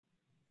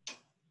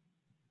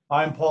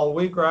I'm Paul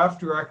Weagraff,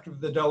 Director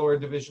of the Delaware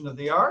Division of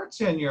the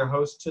Arts, and your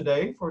host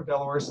today for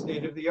Delaware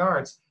State of the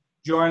Arts.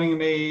 Joining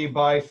me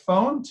by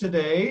phone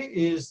today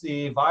is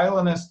the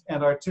violinist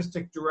and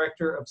artistic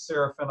director of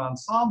Serafin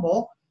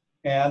Ensemble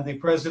and the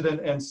president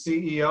and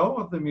CEO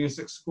of the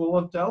Music School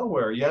of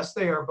Delaware. Yes,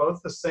 they are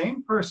both the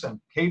same person.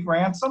 Kate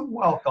Ransom,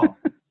 welcome.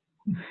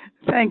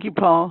 Thank you,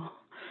 Paul.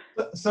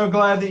 So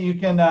glad that you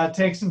can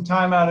take some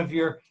time out of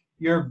your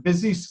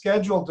busy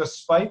schedule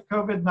despite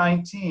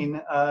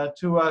COVID-19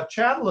 to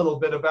chat a little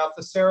bit about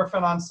the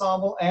Serafin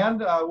Ensemble, and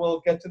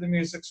we'll get to the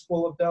Music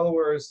School of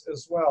Delaware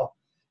as well.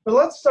 But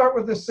let's start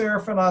with the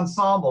Serafin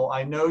Ensemble.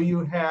 I know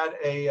you had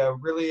a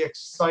really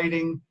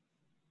exciting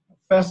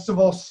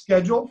festival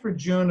scheduled for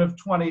June of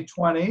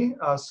 2020,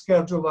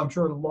 scheduled, I'm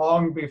sure,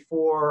 long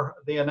before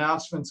the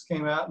announcements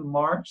came out in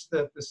March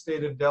that the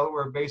state of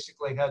Delaware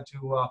basically had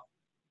to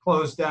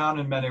close down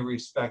in many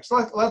respects.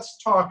 Let's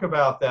talk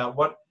about that.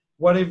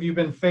 What have you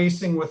been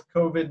facing with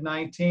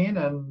COVID-19,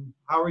 and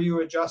how are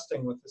you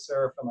adjusting with the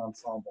Serafin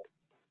Ensemble?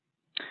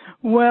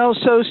 Well,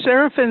 so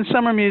Serafin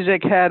Summer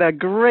Music had a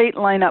great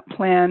lineup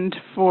planned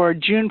for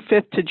June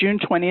 5th to June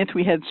 20th.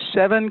 We had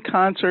 7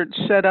 concerts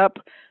set up,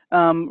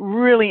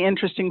 really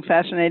interesting,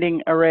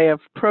 fascinating array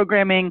of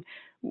programming,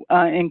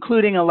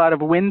 including a lot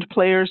of wind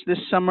players this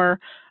summer,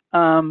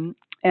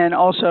 and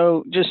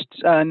also just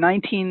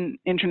 19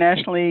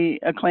 internationally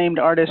acclaimed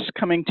artists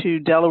coming to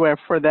Delaware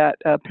for that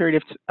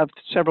period of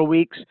several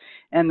weeks,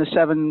 and the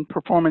 7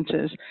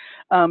 performances.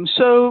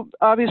 So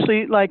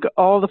obviously, like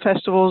all the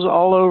festivals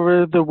all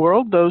over the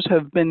world, those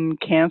have been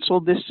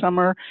canceled this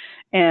summer,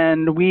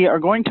 and we are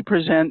going to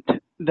present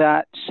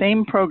that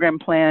same program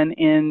plan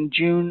in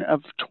June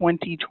of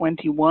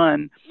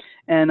 2021.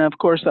 And of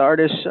course, the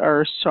artists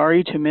are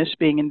sorry to miss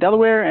being in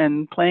Delaware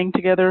and playing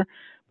together,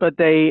 but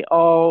they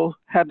all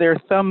have their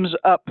thumbs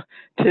up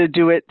to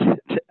do it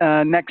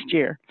next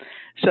year.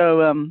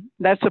 So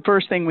that's the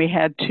first thing we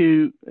had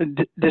to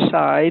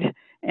decide,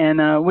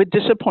 and with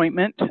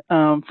disappointment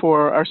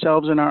for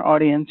ourselves and our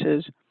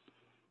audiences.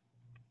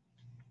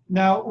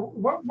 Now,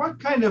 what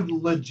kind of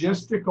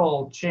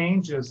logistical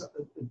changes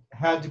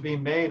had to be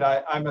made?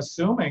 I'm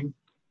assuming,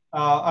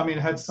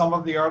 had some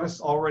of the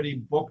artists already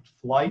booked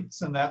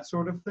flights and that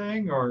sort of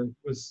thing, or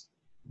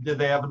did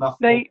they have enough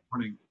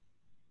warning?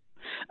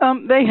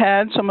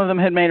 Some of them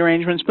had made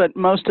arrangements, but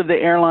most of the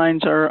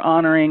airlines are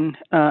honoring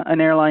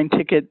an airline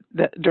ticket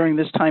that during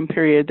this time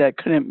period that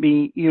couldn't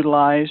be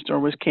utilized or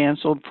was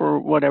canceled for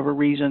whatever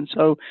reason.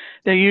 So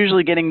they're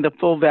usually getting the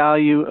full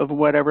value of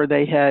whatever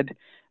they had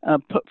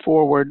put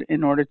forward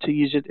in order to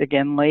use it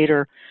again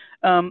later.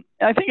 I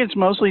think it's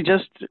mostly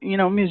just,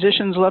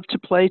 musicians love to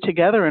play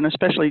together, and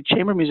especially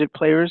chamber music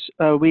players,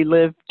 we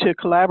live to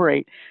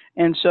collaborate.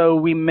 And so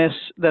we miss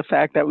the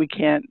fact that we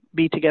can't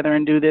be together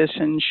and do this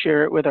and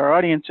share it with our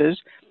audiences.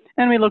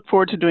 And we look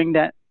forward to doing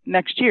that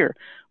next year.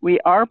 We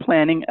are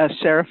planning a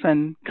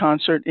Serafin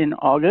concert in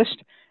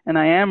August, and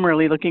I am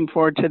really looking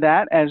forward to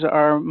that, as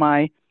are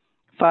my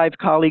 5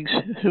 colleagues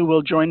who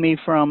will join me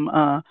from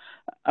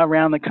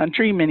around the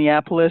country,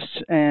 Minneapolis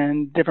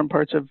and different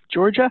parts of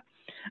Georgia,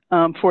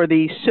 for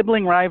the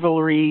Sibling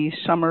Rivalry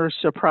Summer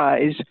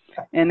Surprise.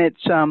 And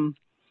it's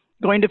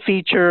going to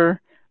feature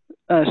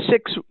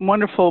 6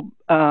 wonderful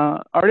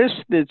artists.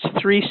 It's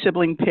 3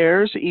 sibling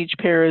pairs. Each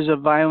pair is a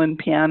violin,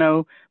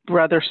 piano,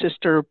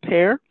 brother-sister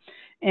pair.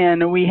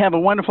 And we have a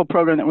wonderful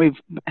program that we've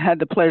had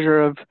the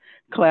pleasure of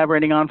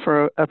collaborating on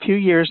for a few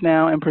years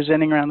now and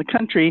presenting around the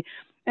country.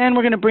 And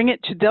we're going to bring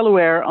it to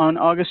Delaware on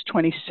August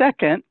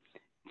 22nd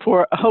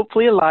for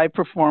hopefully a live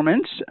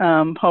performance,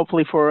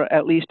 hopefully for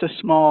at least a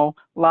small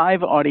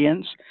live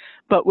audience.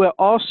 But we'll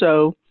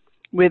also,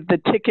 with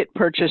the ticket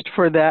purchased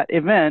for that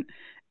event,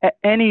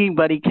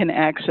 anybody can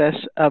access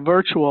a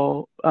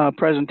virtual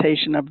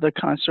presentation of the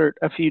concert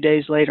a few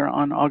days later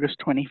on August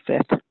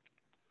 25th.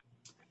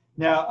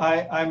 Now,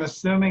 I'm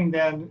assuming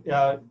then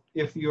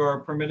if you're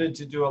permitted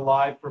to do a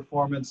live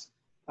performance,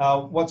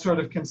 what sort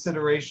of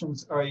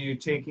considerations are you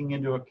taking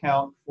into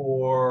account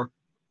for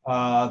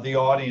the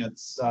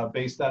audience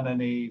based on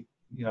any,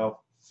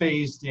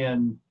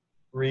 phased-in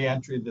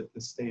re-entry that the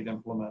state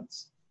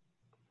implements?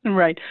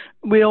 Right.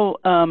 We'll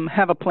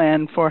have a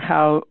plan for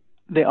how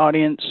the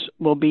audience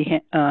will be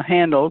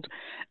handled.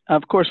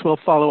 Of course, we'll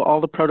follow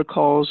all the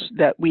protocols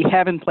that we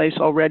have in place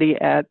already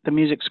at the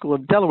Music School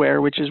of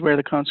Delaware, which is where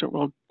the concert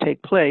will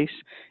take place,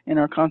 in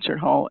our concert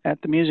hall at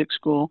the music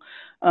school.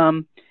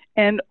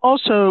 And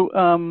also,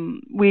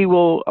 we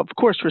will, of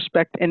course,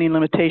 respect any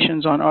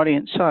limitations on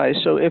audience size.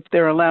 So if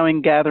they're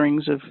allowing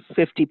gatherings of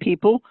 50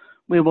 people,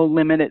 we will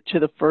limit it to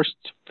the first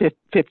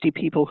 50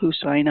 people who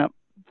sign up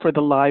for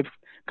the live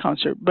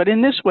concert. But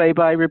in this way,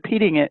 by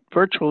repeating it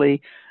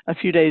virtually a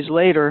few days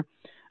later,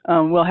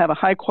 we'll have a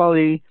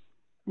high-quality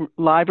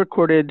live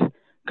recorded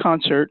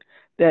concert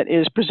that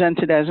is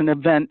presented as an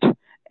event,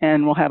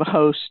 and we'll have a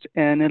host,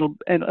 and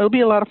it'll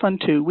be a lot of fun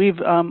too. We've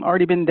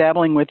already been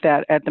dabbling with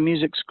that at the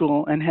music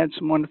school and had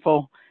some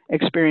wonderful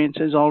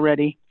experiences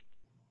already.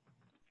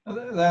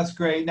 That's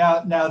great.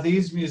 Now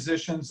these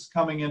musicians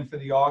coming in for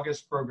the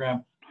August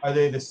program, Are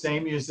they the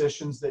same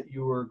musicians that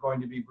you were going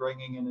to be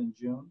bringing in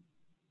June?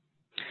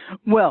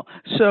 Well,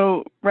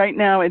 so right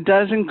now it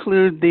does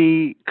include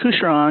the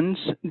Coucherons,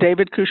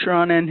 David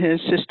Coucheron and his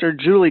sister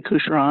Julie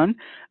Coucheron.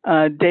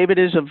 David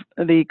is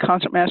the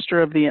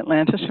concertmaster of the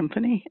Atlanta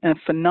Symphony, a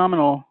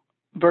phenomenal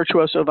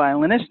virtuoso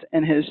violinist,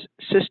 and his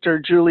sister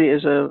Julie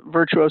is a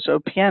virtuoso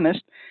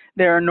pianist.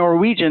 They're a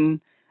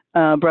Norwegian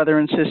brother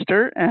and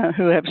sister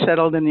who have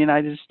settled in the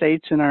United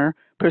States and are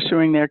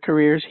pursuing their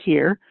careers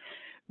here.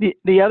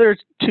 The other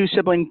two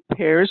sibling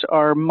pairs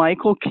are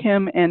Michael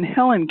Kim and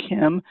Helen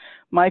Kim.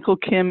 Michael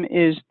Kim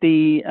is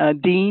the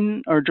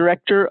dean or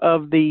director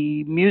of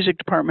the music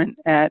department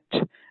at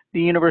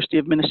the University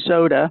of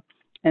Minnesota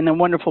and a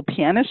wonderful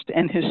pianist.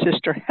 And his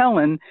sister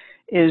Helen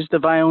is the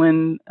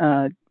violin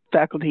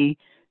faculty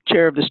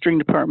chair of the string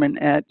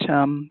department at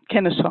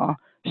Kennesaw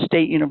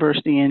State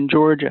University in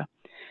Georgia.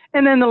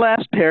 And then the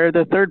last pair,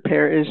 the third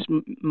pair, is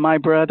my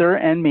brother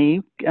and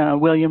me,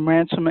 William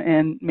Ransom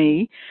and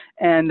me,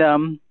 and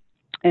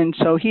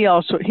so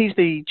he's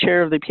the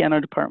chair of the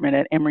piano department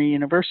at Emory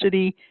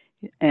University,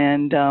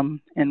 and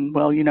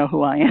well, you know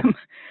who I am.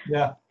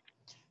 Yeah.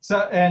 So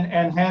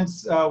and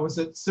hence was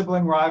it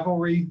sibling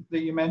rivalry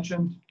that you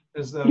mentioned?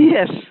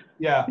 Yes.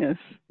 Yeah. Yes.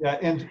 Yeah.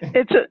 And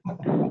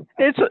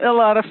it's a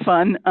lot of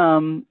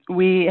fun.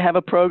 We have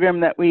a program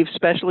that we've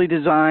specially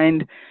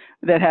designed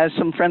that has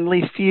some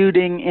friendly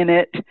feuding in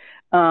it,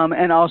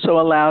 and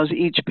also allows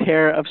each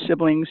pair of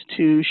siblings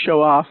to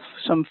show off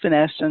some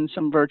finesse and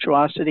some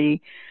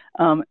virtuosity.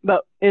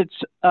 But it's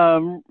a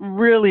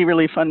really,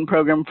 really fun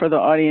program for the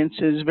audience.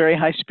 It's very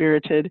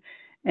high-spirited,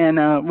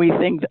 and we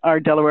think our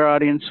Delaware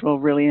audience will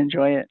really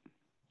enjoy it.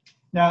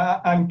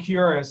 Now, I'm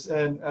curious,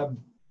 and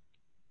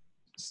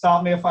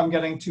stop me if I'm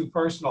getting too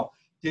personal.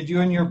 Did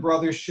you and your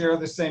brother share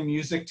the same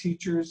music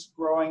teachers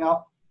growing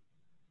up?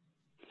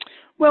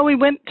 Well, we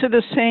went to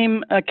the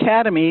same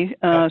academy,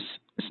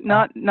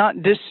 not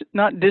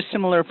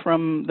dissimilar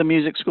from the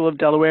Music School of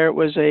Delaware. It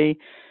was a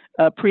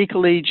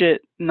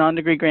pre-collegiate,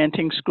 non-degree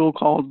granting school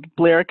called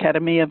Blair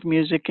Academy of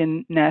Music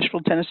in Nashville,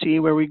 Tennessee,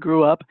 where we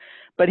grew up.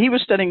 But he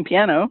was studying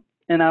piano,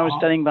 and I was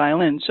studying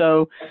violin.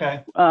 So,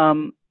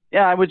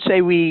 yeah, I would say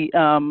we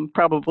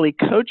probably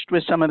coached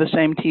with some of the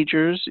same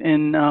teachers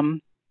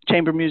in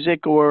chamber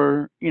music,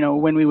 or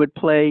when we would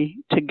play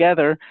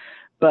together.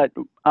 But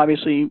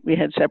obviously we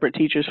had separate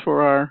teachers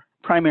for our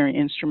primary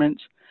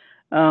instruments.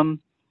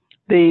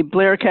 The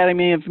Blair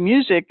Academy of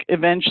Music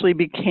eventually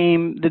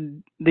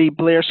became the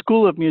Blair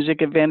School of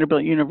Music at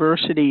Vanderbilt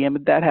University,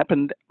 and that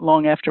happened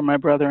long after my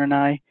brother and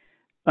I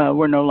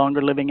were no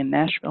longer living in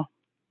Nashville.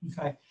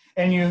 Okay,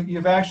 and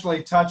you've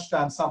actually touched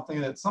on something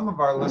that some of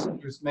our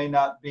listeners may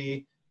not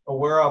be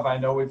aware of. I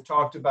know we've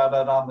talked about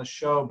it on the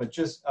show, but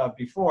just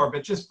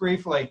just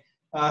briefly,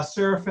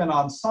 Serafin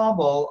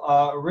Ensemble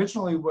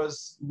originally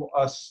was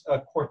a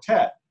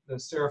quartet, the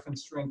Serafin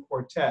String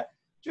Quartet.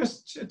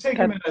 Just take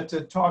a minute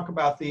to talk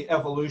about the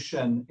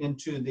evolution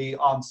into the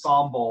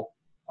ensemble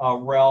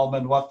realm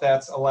and what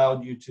that's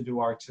allowed you to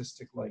do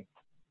artistically.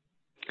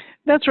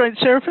 That's right.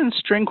 Serafin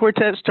String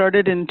Quartet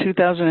started in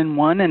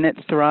 2001, and it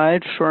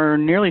thrived for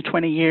nearly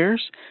 20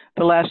 years.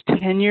 The last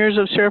 10 years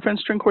of Serafin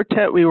String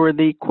Quartet, we were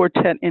the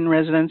quartet in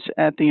residence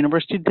at the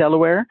University of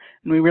Delaware,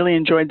 and we really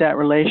enjoyed that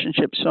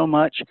relationship so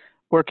much,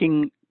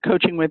 coaching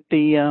with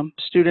the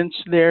students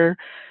there,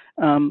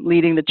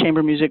 leading the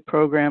chamber music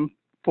program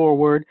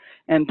forward,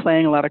 and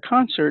playing a lot of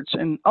concerts,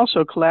 and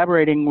also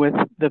collaborating with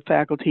the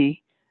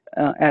faculty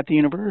at the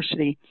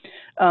university.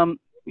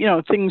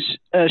 Things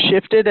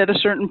shifted at a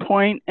certain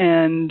point,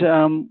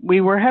 and we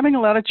were having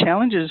a lot of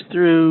challenges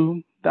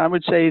through, I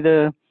would say,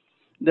 the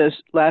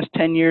last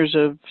 10 years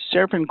of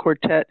Serafin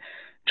Quartet,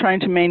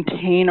 trying to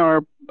maintain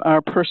our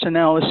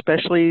personnel,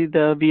 especially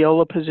the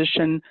viola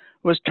position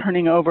was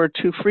turning over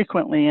too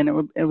frequently,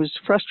 and it was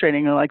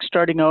frustrating, like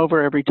starting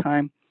over every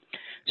time.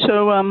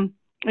 So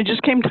it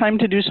just came time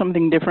to do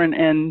something different,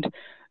 and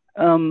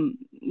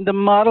the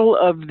model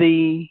of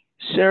the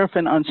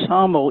Serafin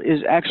Ensemble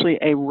is actually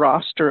a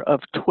roster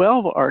of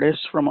 12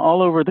 artists from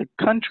all over the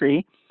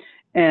country,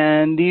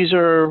 and these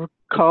are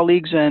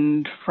colleagues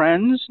and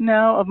friends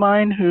now of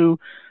mine who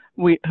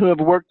have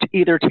worked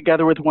either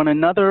together with one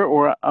another,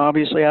 or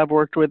obviously I've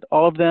worked with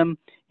all of them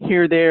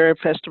here, there,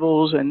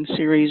 festivals and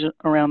series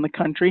around the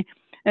country,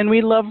 and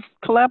we love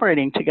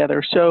collaborating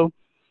together. So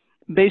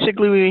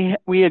basically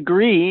we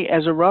agree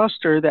as a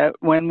roster that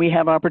when we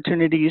have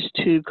opportunities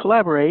to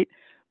collaborate,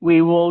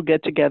 we will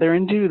get together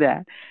and do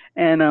that.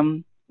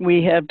 And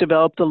we have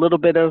developed a little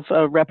bit of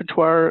a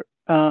repertoire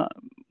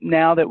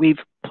now that we've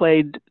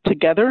played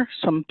together,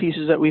 some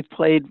pieces that we've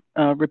played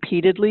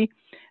repeatedly.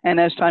 And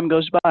as time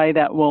goes by,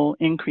 that will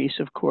increase,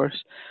 of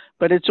course.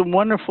 But it's a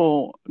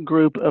wonderful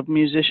group of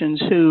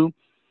musicians who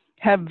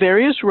have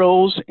various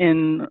roles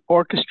in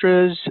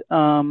orchestras,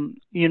 on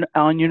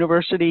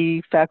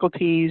university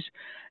faculties,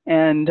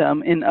 and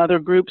in other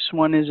groups.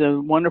 One is a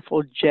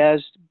wonderful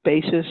jazz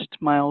bassist,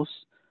 Miles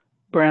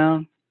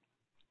Brown.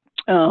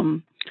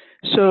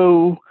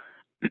 So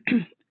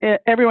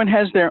everyone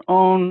has their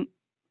own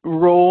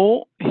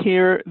role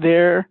here,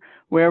 there,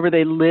 wherever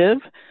they live,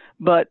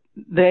 but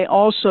they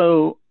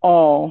also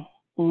all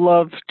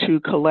love to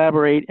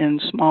collaborate in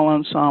small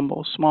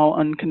ensemble, small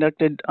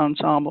unconducted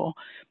ensemble.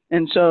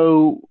 And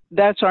so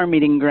that's our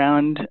meeting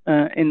ground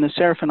in the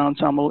Serafin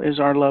Ensemble, is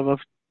our love of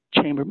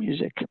chamber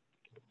music.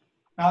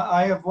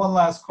 I have one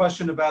last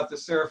question about the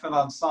Serafin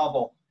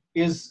Ensemble.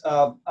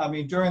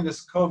 During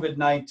this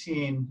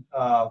COVID-19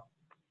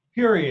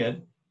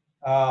 period,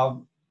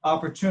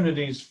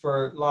 opportunities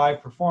for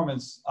live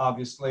performance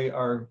obviously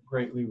are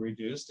greatly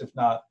reduced, if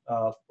not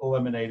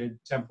eliminated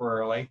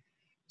temporarily.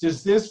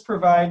 Does this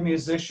provide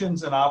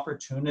musicians an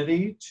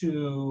opportunity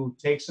to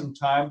take some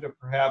time to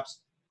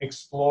perhaps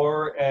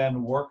explore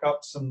and work up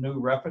some new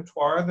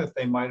repertoire that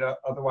they might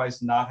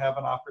otherwise not have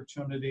an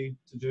opportunity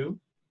to do?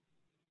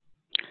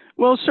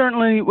 Well,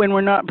 certainly when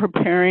we're not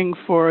preparing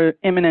for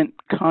imminent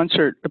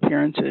concert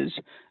appearances,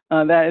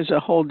 that is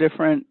a whole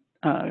different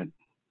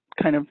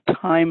kind of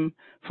time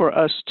for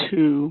us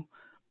to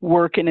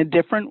work in a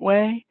different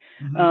way.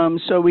 Mm-hmm.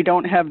 So we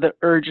don't have the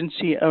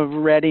urgency of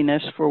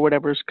readiness for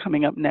whatever's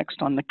coming up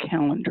next on the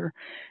calendar.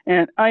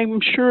 And I'm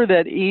sure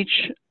that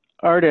each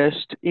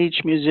artist,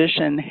 each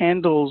musician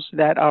handles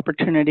that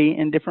opportunity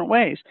in different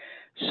ways.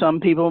 Some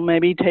people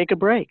maybe take a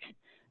break.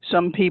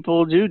 Some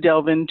people do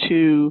delve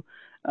into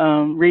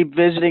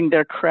revisiting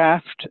their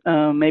craft,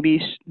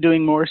 maybe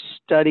doing more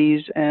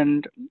studies,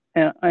 and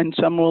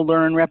some will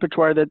learn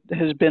repertoire that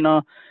has been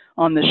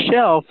on the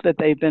shelf that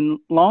they've been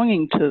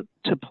longing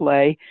to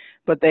play,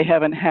 but they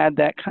haven't had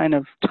that kind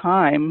of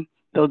time,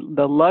 the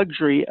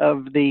luxury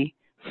of the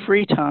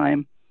free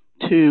time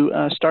to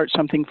start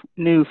something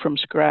new from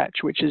scratch,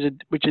 which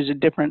is a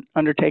different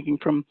undertaking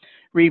from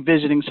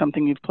revisiting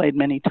something you've played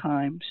many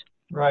times.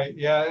 Right.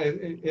 Yeah.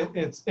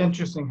 It's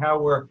interesting how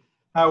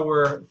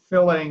we're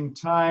filling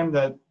time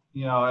that,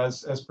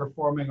 as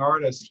performing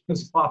artists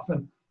is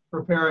often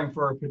preparing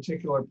for a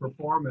particular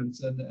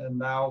performance, and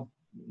now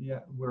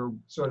we're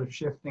sort of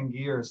shifting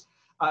gears.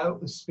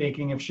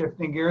 Speaking of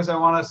shifting gears, I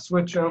want to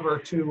switch over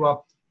to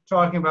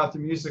talking about the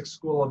Music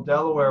School of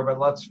Delaware, but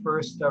let's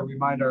first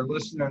remind our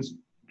listeners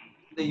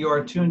that you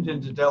are tuned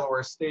into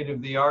Delaware State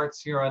of the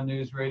Arts here on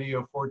News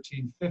Radio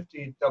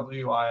 1450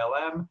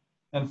 WILM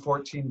and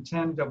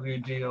 1410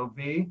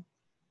 WDOV.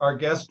 Our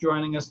guest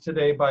joining us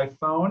today by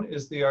phone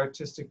is the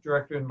artistic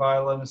director and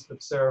violinist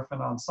of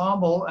Serafin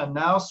Ensemble, and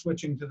now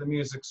switching to the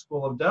Music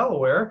School of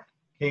Delaware,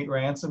 Kate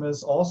Ransom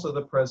is also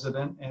the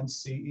president and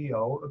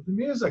CEO of the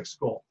Music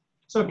School.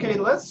 So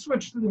Kate, let's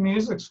switch to the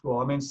Music School.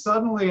 I mean,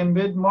 suddenly in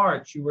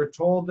mid-March, you were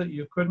told that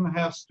you couldn't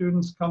have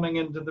students coming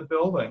into the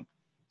building.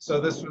 So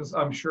this was,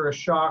 I'm sure, a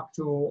shock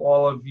to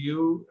all of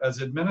you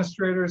as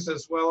administrators,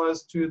 as well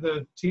as to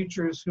the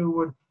teachers who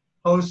would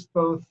host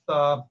both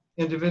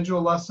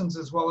individual lessons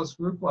as well as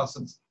group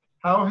lessons.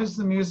 How has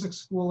the Music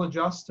School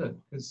adjusted?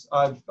 Because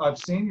I've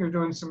seen you're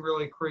doing some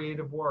really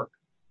creative work.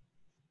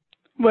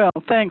 Well,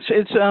 thanks.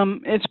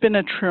 It's been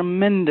a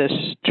tremendous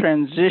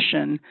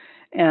transition.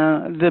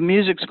 The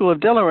Music School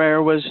of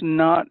Delaware was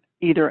not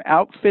either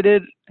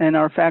outfitted, and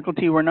our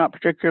faculty were not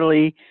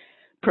particularly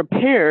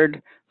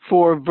prepared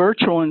for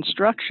virtual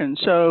instruction.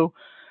 So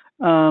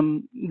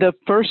the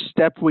first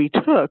step we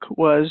took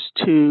was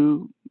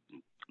to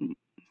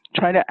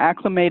try to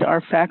acclimate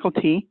our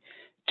faculty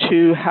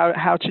to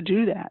how to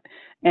do that,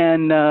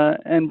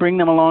 and bring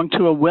them along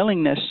to a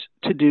willingness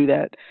to do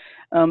that.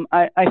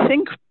 I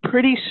think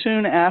pretty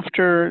soon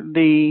after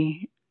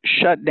the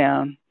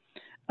shutdown,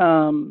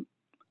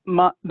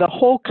 the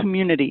whole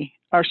community,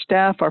 our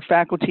staff, our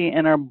faculty,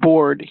 and our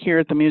board here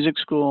at the Music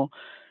School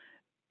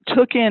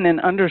took in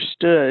and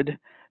understood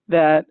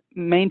that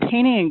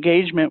maintaining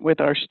engagement with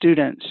our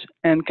students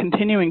and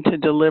continuing to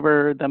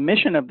deliver the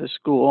mission of the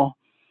school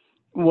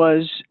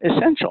was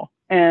essential,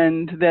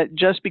 and that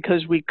just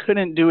because we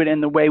couldn't do it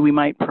in the way we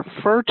might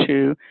prefer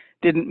to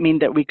didn't mean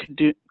that we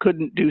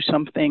couldn't do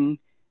something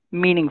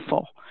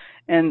meaningful.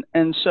 And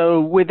so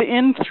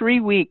within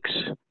 3 weeks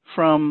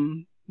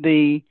from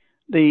the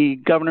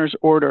governor's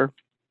order,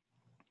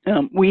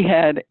 we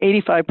had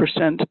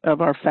 85% of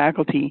our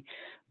faculty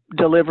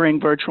delivering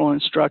virtual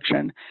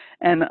instruction.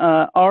 And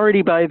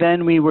already by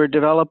then we were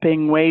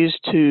developing ways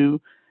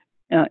to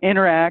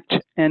interact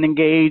and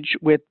engage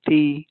with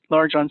the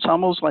large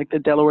ensembles like the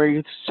Delaware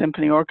Youth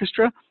Symphony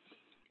Orchestra.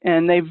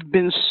 And they've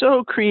been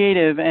so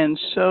creative and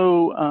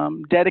so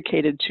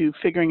dedicated to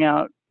figuring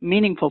out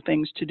meaningful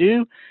things to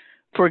do.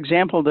 For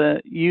example,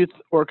 the youth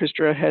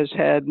orchestra has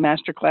had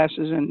master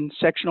classes and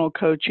sectional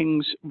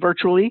coachings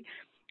virtually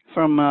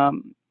from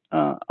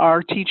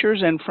our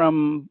teachers and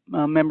from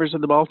members of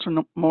the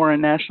Baltimore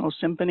and National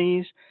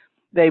Symphonies.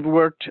 They've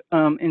worked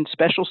in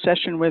special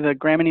session with a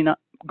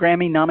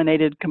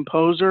Grammy-nominated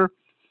composer,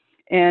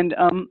 and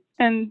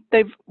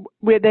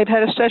they've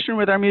had a session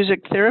with our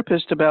music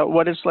therapist about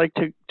what it's like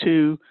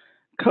to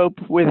cope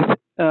with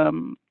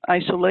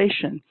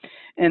isolation.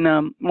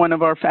 And one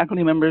of our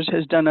faculty members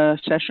has done a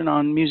session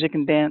on music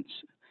and dance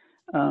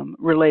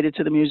related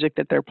to the music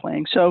that they're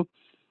playing. So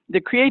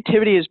the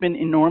creativity has been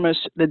enormous.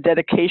 The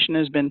dedication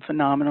has been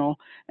phenomenal.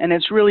 And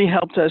it's really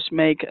helped us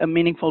make a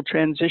meaningful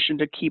transition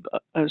to keep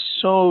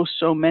so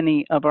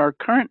many of our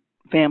current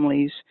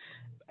families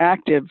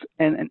active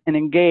and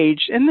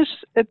engaged. And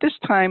at this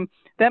time,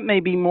 that may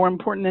be more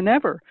important than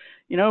ever.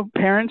 You know,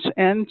 parents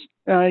and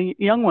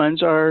young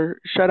ones are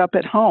shut up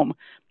at home.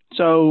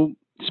 So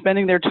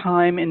spending their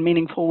time in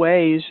meaningful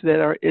ways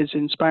that is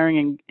inspiring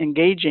and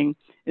engaging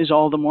is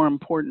all the more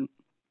important.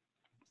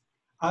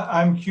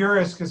 I'm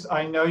curious because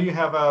I know you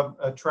have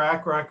a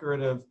track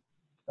record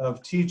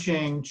of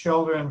teaching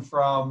children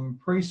from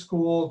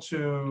preschool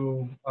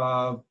to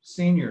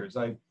seniors.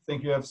 I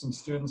think you have some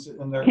students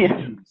in their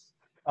 80s.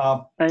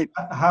 Right.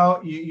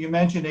 How you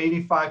mentioned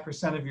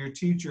 85% of your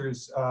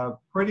teachers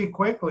pretty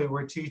quickly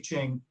were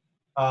teaching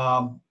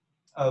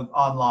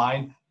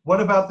online.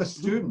 What about the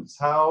students?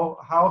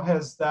 How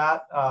has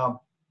that?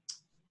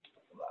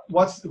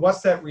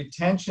 What's that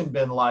retention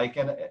been like?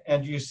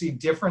 And do you see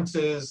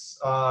differences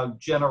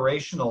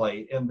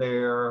generationally in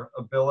their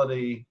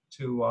ability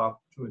to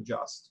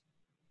adjust?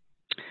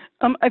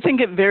 I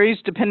think it varies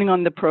depending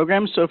on the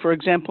program. So, for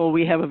example,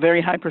 we have a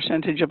very high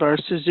percentage of our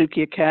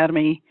Suzuki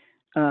Academy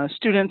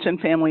students and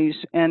families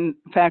and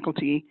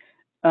faculty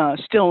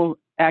still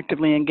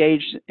actively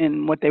engaged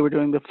in what they were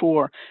doing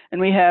before.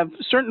 And we have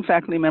certain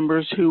faculty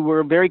members who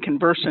were very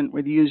conversant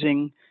with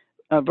using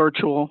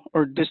virtual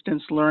or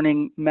distance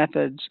learning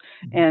methods.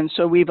 And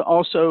so we've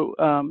also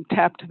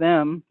tapped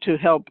them to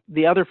help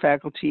the other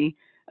faculty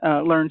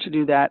learn to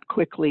do that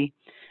quickly.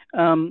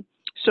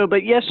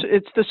 But yes,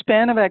 it's the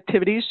span of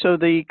activities. So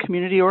the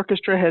community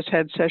orchestra has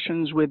had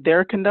sessions with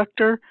their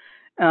conductor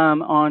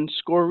on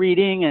score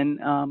reading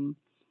and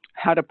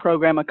how to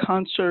program a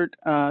concert.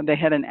 They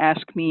had an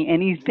Ask Me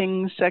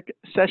Anything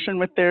session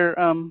with their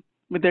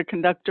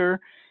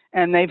conductor,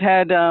 and they've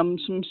had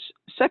some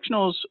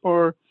sectionals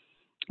or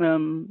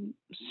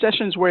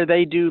sessions where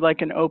they do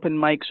like an open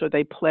mic, so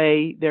they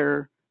play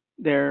their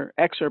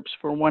excerpts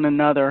for one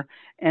another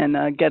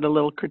and get a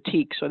little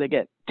critique, so they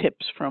get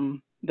tips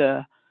from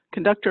the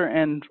conductor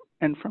and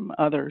from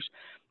others.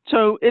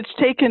 So it's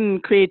taken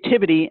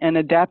creativity and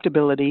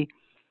adaptability,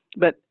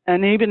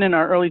 and even in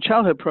our early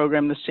childhood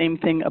program, the same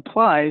thing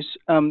applies.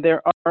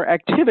 There are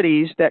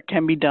activities that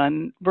can be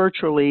done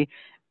virtually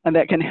and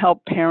that can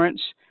help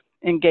parents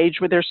engage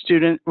with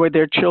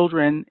their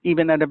children,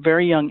 even at a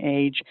very young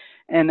age,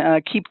 and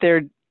keep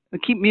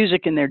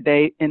music in their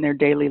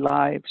daily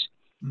lives.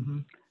 Mm-hmm.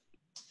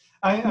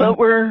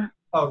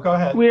 Go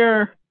ahead.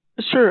 We're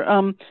sure.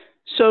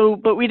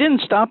 But we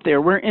didn't stop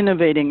there. We're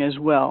innovating as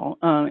well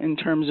in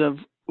terms of,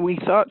 we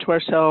thought to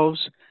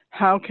ourselves,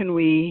 how can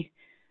we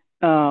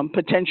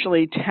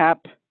potentially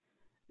tap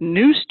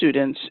new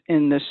students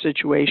in this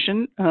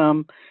situation?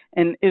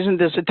 And isn't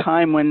this a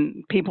time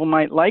when people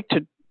might like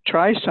to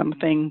try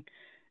something,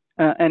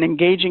 an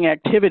engaging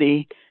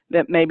activity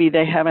that maybe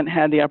they haven't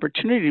had the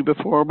opportunity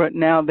before, but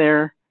now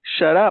they're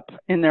shut up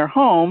in their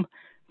home,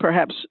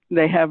 perhaps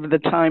they have the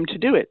time to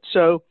do it.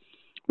 So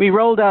we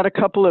rolled out a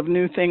couple of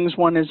new things.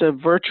 One is a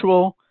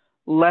virtual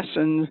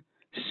lesson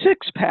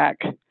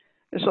 6-pack.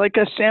 It's like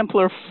a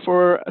sampler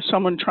for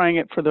someone trying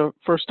it for the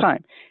first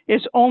time.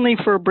 It's only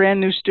for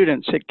brand new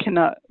students. It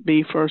cannot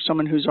be for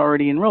someone who's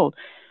already enrolled.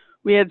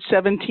 We had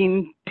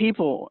 17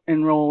 people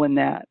enroll in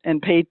that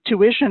and pay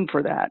tuition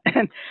for that.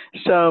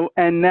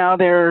 And now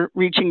they're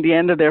reaching the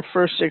end of their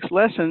first 6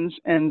 lessons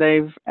and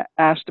they've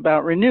asked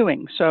about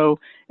renewing. So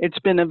it's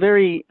been a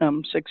very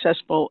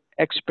successful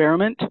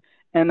experiment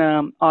and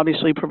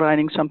obviously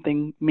providing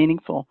something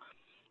meaningful.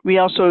 We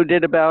also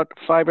did about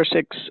 5 or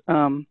 6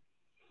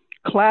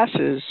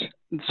 classes,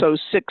 so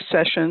 6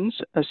 sessions,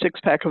 a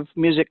 6-pack of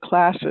music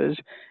classes,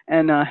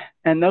 and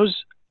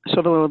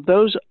several of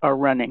those are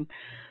running.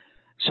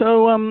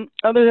 So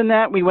other than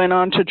that, we went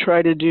on to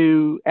try to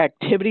do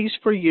activities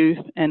for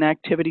youth and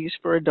activities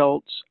for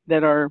adults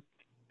that are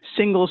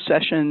single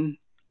session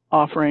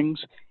offerings.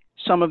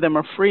 Some of them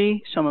are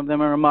free, some of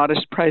them are a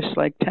modest price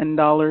like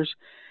 $10.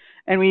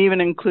 And we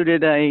even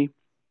included a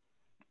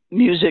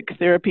music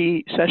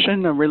therapy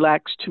session, a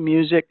relax to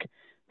music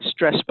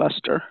stress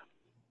buster.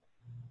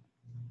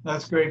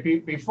 That's great.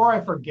 Before I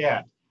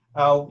forget,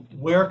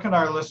 where can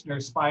our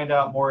listeners find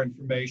out more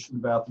information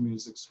about the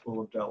Music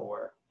School of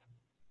Delaware?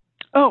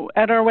 Oh,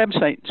 at our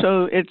website.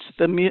 So it's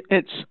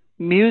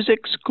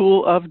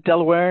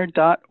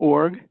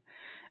musicschoolofdelaware.org,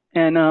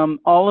 and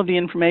all of the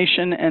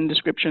information and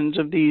descriptions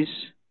of these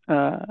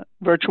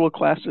virtual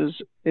classes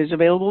is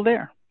available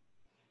there.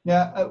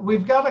 Yeah,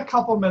 we've got a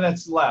couple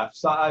minutes left,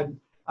 so I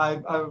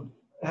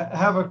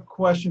have a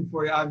question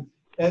for you.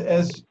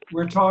 As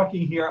we're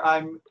talking here,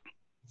 I'm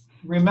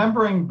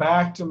remembering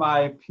back to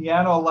my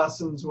piano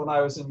lessons when I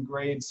was in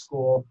grade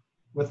school,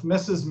 with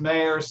Mrs.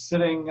 Mayer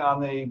sitting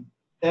on the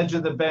edge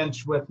of the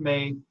bench with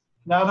me,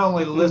 not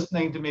only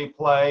listening to me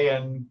play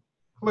and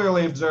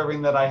clearly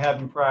observing that I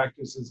hadn't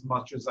practiced as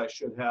much as I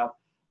should have,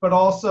 but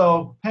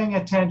also paying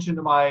attention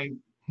to my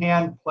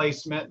hand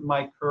placement and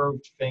my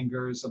curved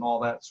fingers and all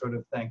that sort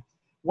of thing.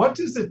 What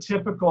does a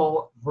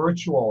typical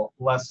virtual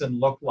lesson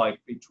look like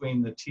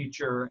between the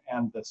teacher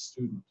and the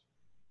student?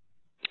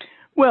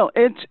 Well,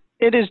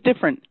 it is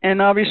different,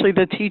 and obviously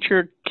the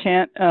teacher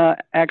can't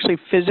actually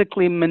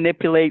physically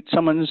manipulate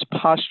someone's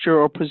posture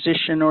or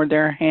position or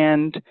their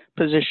hand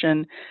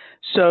position.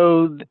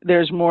 So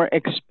there's more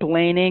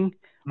explaining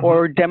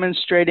or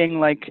demonstrating,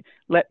 like,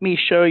 let me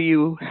show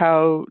you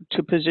how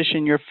to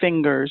position your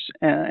fingers,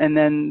 and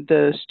then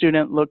the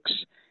student looks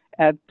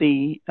at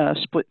the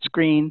split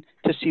screen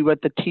to see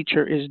what the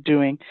teacher is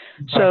doing.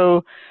 Okay.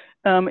 So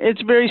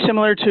it's very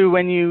similar to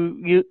when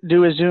you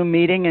do a Zoom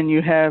meeting and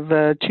you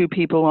have 2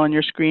 people on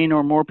your screen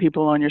or more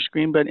people on your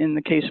screen, but in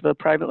the case of a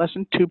private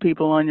lesson, 2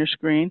 people on your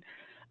screen.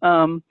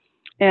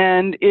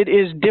 And it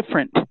is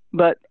different,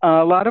 but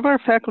a lot of our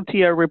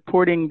faculty are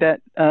reporting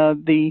that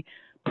the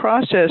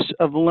process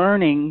of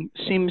learning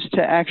seems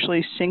to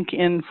actually sink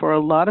in for a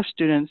lot of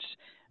students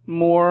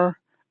more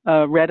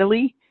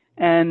readily,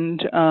 and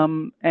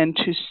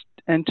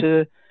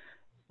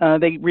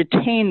they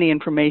retain the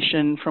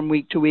information from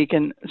week to week,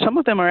 and some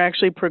of them are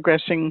actually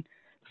progressing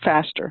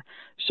faster.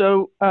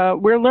 So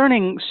we're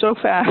learning so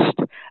fast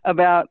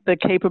about the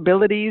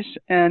capabilities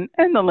and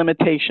the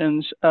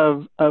limitations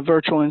of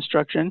virtual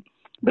instruction.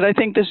 But I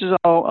think this is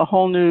all a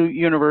whole new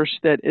universe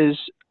that is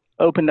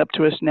opened up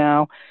to us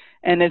now,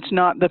 and it's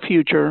not the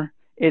future,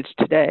 it's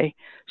today.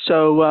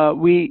 So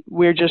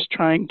we're just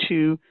trying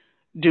to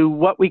do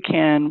what we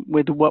can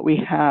with what we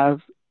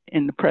have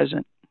in the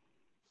present.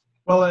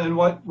 Well, and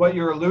what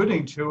you're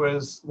alluding to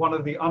is one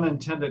of the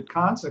unintended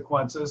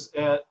consequences,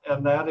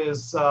 and that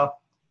is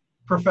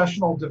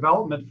professional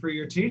development for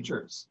your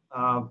teachers.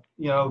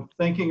 You know,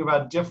 thinking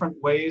about different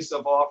ways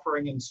of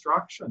offering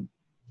instruction,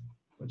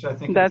 which I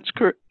think that's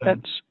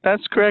correct.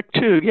 That's correct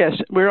too. Yes,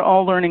 we're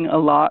all learning a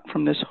lot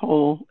from this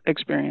whole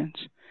experience.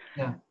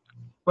 Yeah.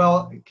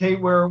 Well,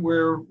 Kate,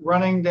 we're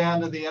running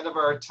down to the end of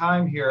our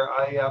time here.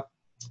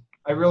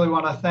 I really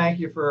want to thank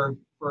you for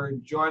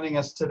joining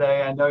us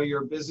today. I know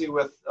you're busy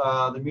with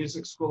the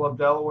Music School of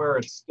Delaware.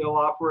 It's still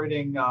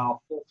operating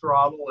full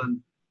throttle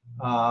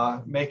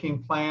and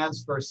making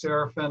plans for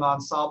Serafin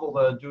Ensemble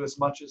to do as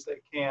much as they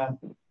can.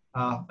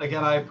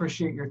 Again, I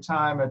appreciate your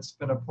time. It's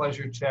been a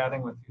pleasure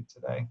chatting with you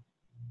today.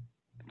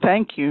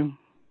 Thank you.